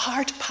the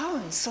heart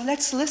pounds. So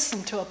let's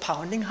listen to a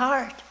pounding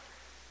heart.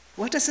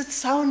 What does it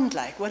sound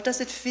like? What does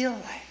it feel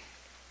like?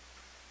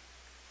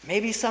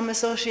 Maybe some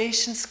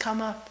associations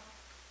come up.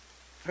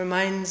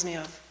 Reminds me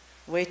of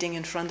waiting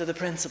in front of the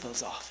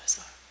principal's office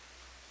or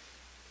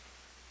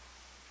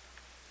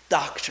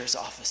doctor's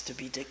office to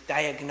be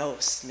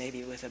diagnosed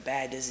maybe with a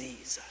bad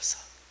disease or so.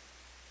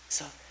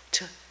 So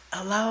to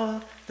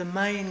allow the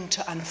mind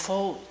to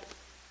unfold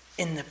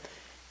in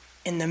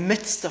the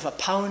midst of a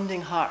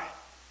pounding heart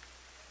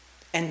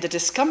and the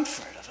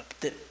discomfort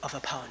of a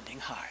pounding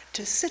heart,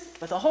 to sit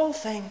with the whole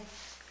thing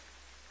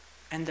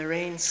and the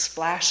rain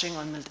splashing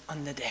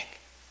on the deck.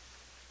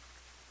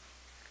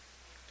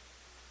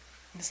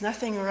 There's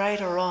nothing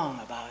right or wrong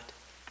about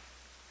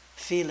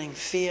feeling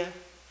fear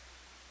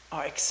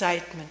or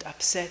excitement,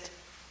 upset,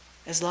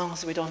 as long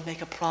as we don't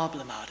make a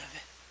problem out of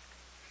it.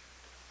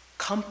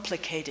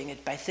 Complicating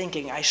it by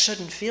thinking, I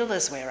shouldn't feel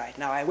this way right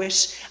now, I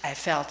wish I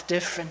felt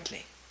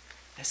differently.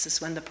 This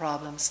is when the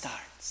problem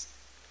starts.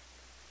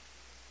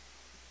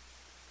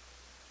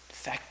 The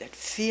fact that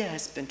fear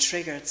has been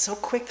triggered so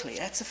quickly,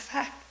 that's a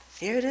fact.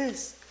 Here it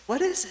is.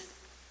 What is it?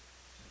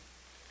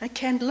 I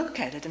can't look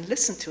at it and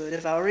listen to it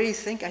if I already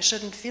think I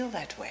shouldn't feel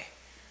that way.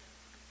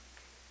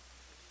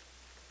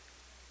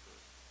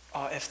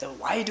 Or if the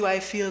why do I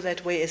feel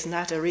that way is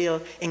not a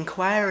real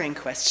inquiring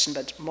question,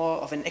 but more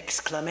of an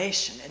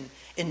exclamation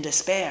in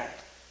despair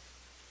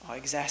or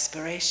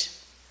exasperation.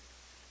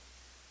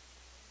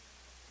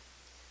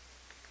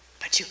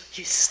 But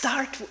you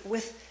start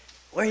with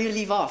where you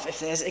leave off. If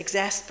there's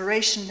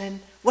exasperation,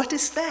 then what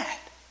is that?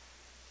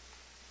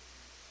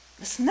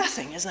 There's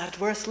nothing is not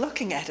worth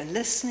looking at and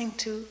listening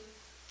to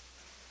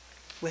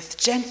with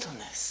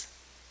gentleness.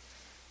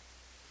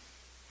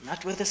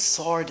 Not with a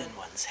sword in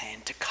one's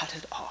hand to cut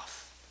it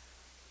off.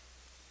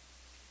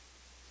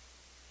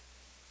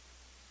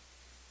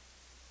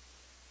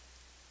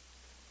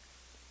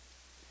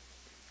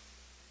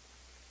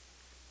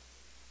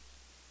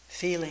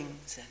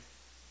 Feelings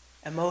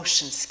and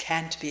emotions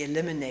can't be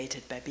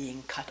eliminated by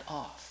being cut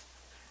off.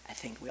 I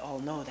think we all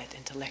know that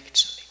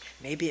intellectually,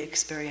 maybe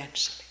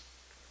experientially.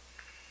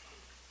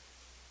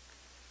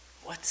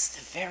 What's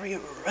the very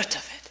root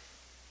of it?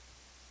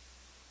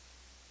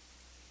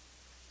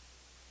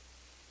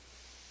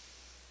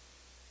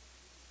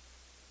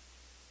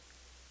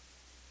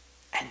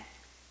 And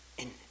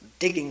in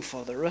digging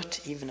for the root,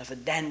 even of a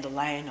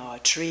dandelion or a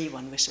tree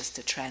one wishes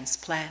to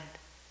transplant,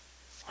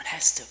 one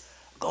has to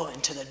go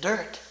into the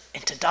dirt,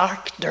 into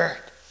dark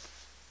dirt.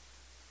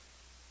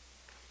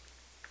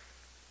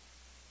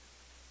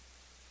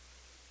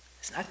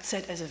 It's not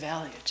set as a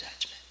value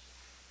judgment.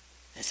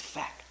 It's a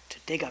fact. To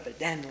dig up a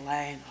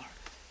dandelion or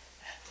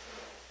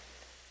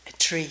a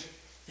tree,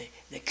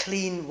 the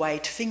clean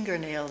white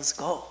fingernails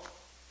go,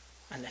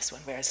 unless one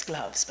wears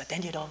gloves, but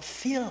then you don't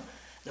feel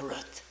the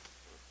root.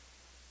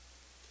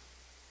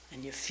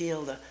 and you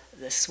feel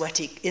the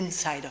sweaty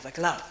inside of a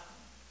glove.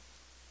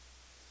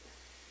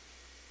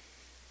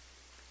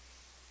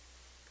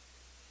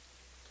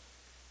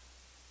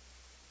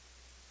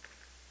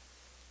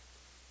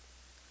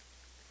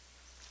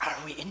 Are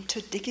we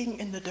into digging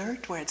in the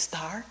dirt where it's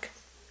dark?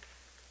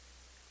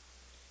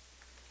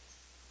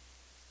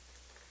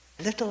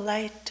 Little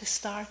light to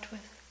start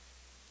with.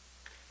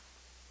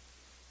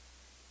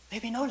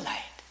 Maybe no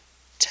light,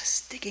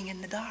 just digging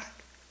in the dark,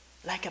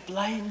 like a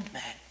blind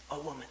man or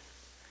woman.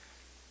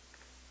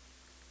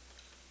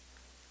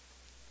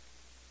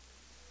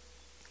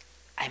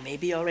 I may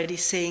be already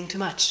saying too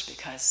much,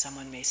 because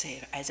someone may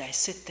say, as I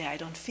sit there, I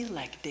don't feel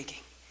like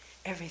digging.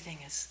 Everything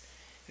is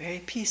very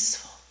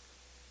peaceful,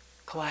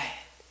 quiet.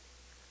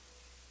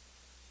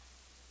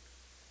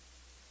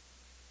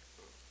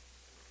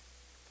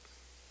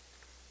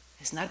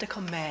 It's not a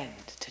command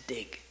to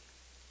dig.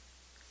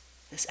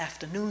 This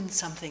afternoon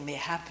something may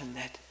happen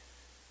that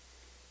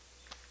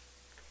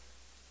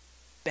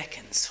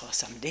beckons for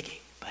some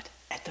digging, but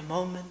at the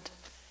moment,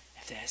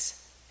 if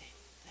there's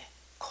the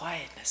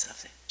quietness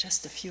of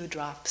just a few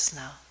drops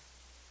now,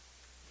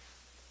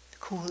 the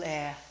cool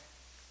air,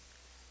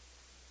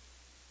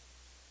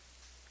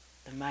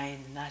 the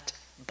mind not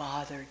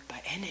bothered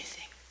by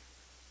anything.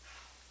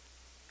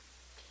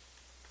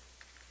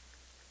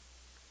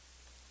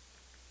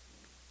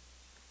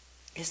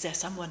 Is there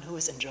someone who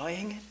is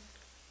enjoying it?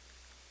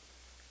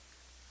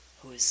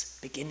 Who is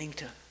beginning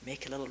to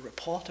make a little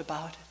report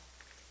about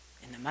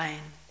it in the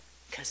mind?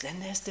 Because then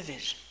there's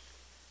division.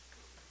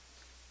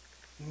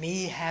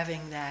 Me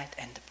having that,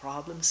 and the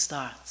problem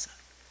starts.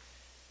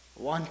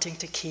 Wanting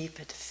to keep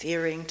it,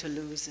 fearing to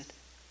lose it.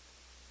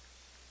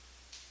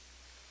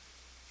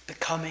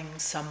 Becoming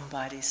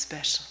somebody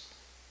special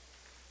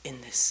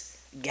in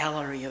this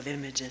gallery of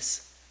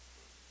images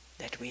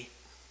that we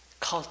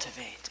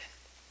cultivate and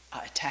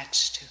are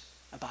attached to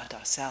about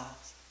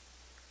ourselves.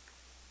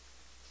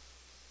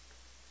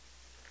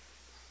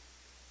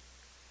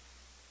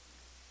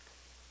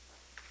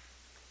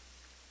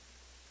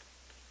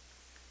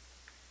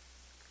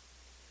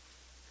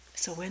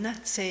 So we're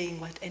not saying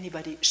what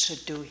anybody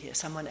should do here.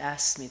 Someone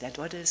asked me that,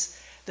 what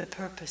is the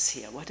purpose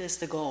here? What is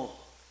the goal?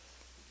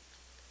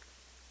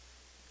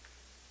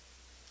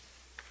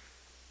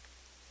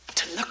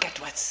 To look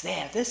at what's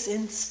there this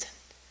instant,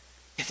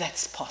 if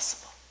that's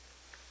possible.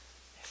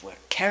 If we're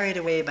carried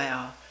away by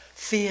our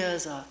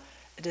fears or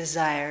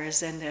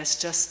desires, then there's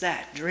just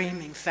that,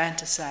 dreaming,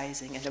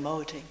 fantasizing, and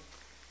emoting.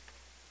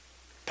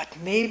 But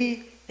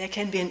maybe there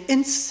can be an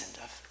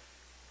instant of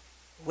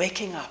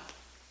waking up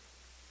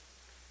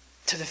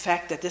to the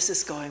fact that this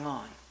is going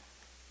on.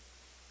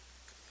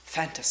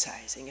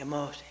 Fantasizing,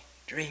 emoting,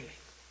 dreaming,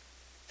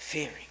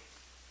 fearing.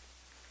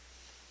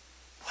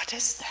 What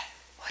is that?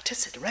 What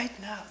is it right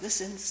now, this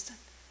instant?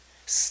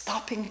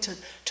 Stopping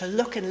to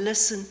look and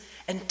listen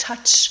and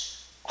touch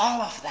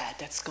all of that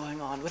that's going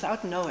on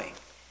without knowing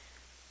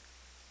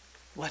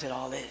what it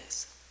all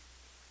is.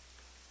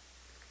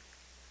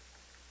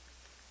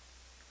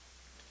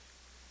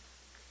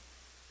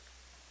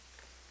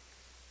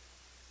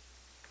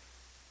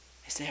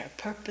 Is there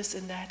a purpose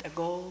in that, a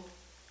goal?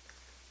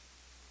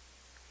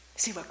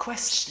 See, we're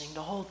questioning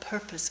the whole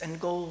purpose and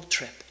goal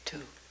trip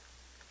too.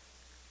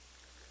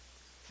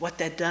 What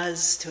that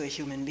does to a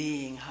human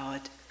being, how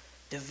it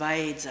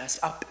divides us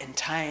up in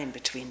time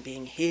between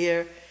being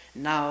here,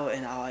 now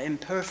in our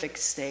imperfect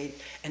state,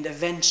 and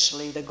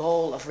eventually the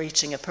goal of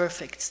reaching a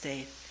perfect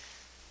state,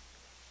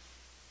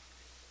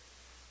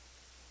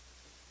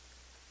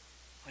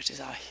 which is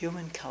our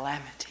human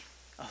calamity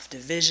of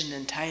division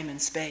in time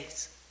and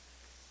space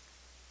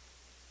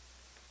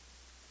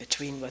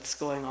between what's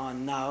going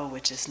on now,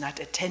 which is not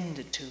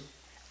attended to,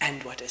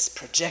 and what is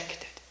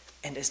projected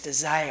and is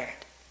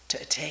desired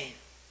to attain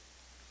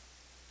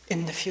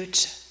in the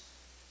future.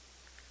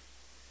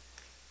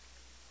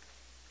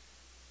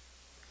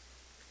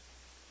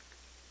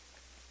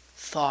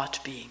 Thought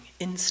being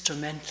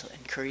instrumental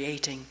in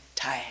creating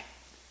time,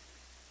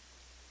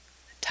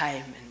 a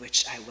time in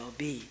which I will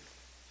be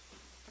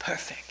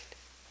perfect,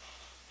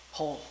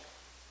 whole,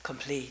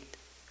 complete.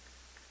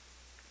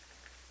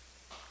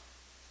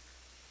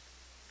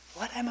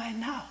 What am I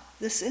now,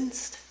 this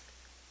instant?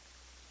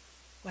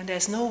 When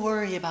there's no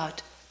worry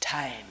about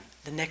time,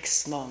 the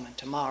next moment,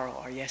 tomorrow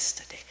or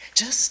yesterday.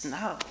 Just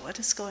now, what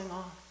is going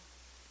on?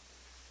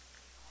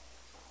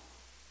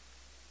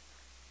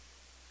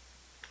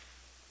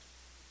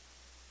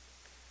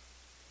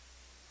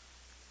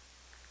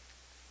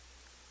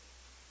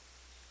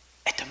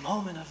 At the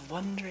moment of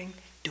wondering,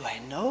 do I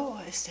know,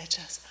 or is there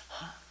just,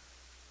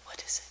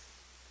 what is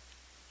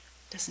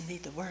it? Doesn't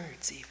need the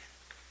words even.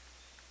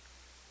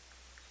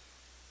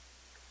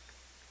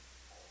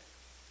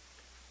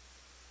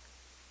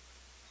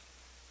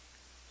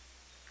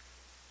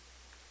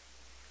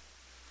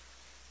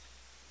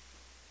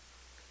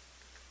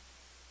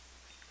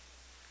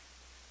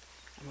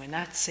 And we're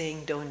not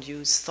saying don't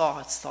use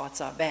thoughts,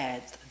 thoughts are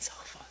bad, and so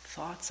forth.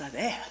 Thoughts are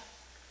there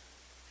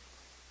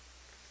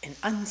in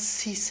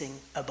unceasing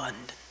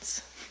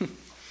abundance.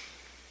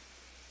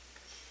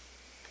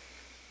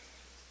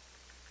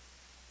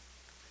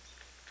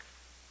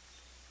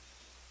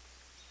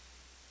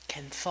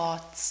 can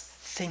thoughts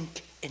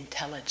think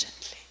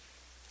intelligently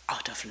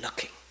out of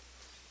looking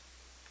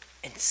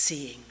and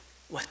seeing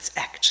what's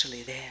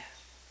actually there?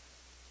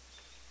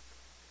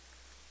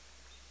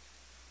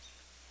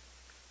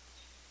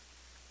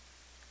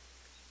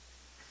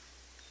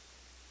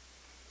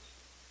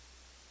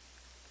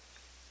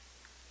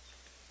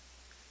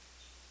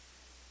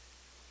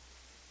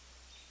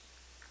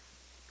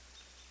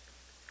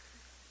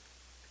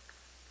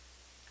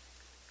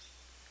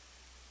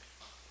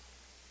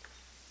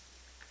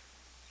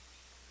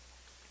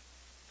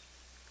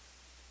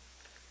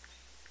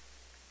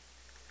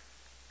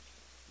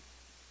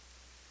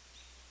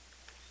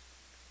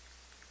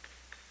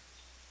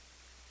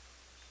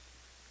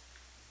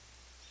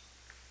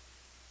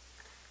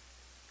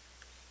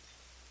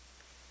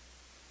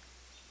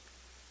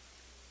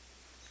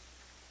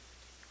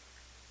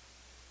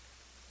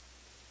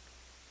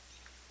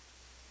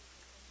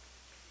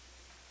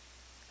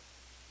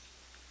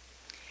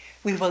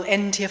 We will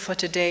end here for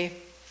today.